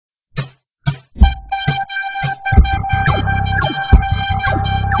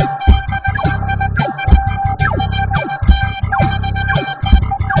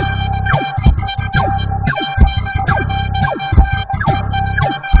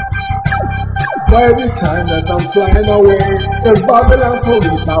Why every time that I'm flying away, the Babylon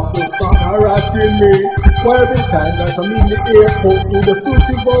police have to start harassing me? Why every time that I'm in the airport, with the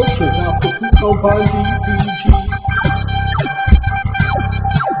fruity vultures have to put up on d.t.g?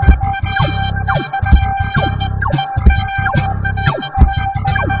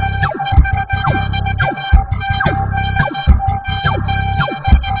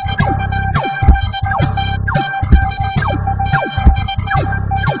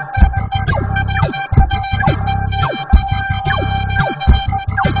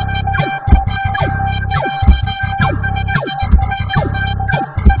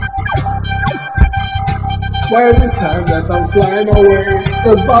 Why every time that I'm flying away,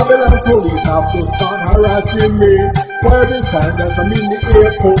 the Babylon police have to start harassing me? Why every time that I'm in the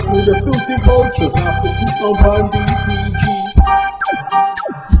airport, with the fruity vultures have to put up on d.t.g?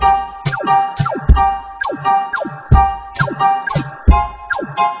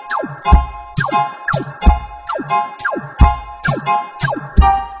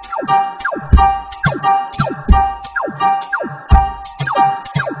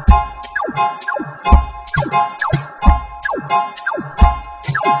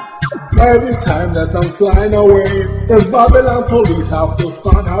 Every time that I'm flying away, the Babylon police have to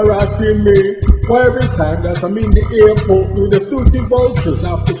start harassing me. Why every time that I'm in the airport, with the fruity vultures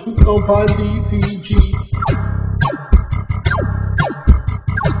have to put up on d.t.g?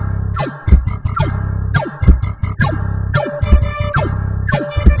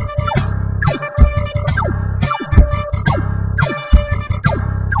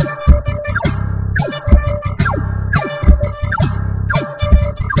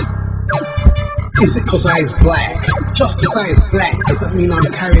 Is it cause I is black? Just cause I is black doesn't mean I'm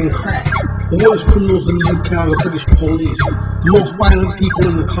carrying crack. The worst criminals in the UK are the British police. The most violent people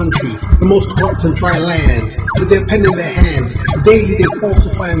in the country. The most corrupt and dry land. With their pen in their hand, daily they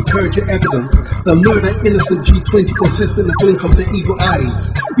falsify and perjure evidence. They murder innocent G20 protesters in the blink of their evil eyes.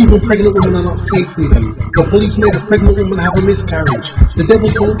 Even pregnant women are not safe from them. The police made a pregnant woman have a miscarriage. The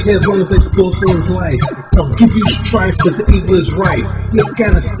devils don't care as long as they spoil someone's life. They'll give you strife because the evil is rife. In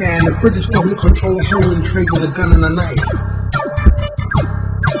Afghanistan, the British government control the heroin trade with a gun and a knife.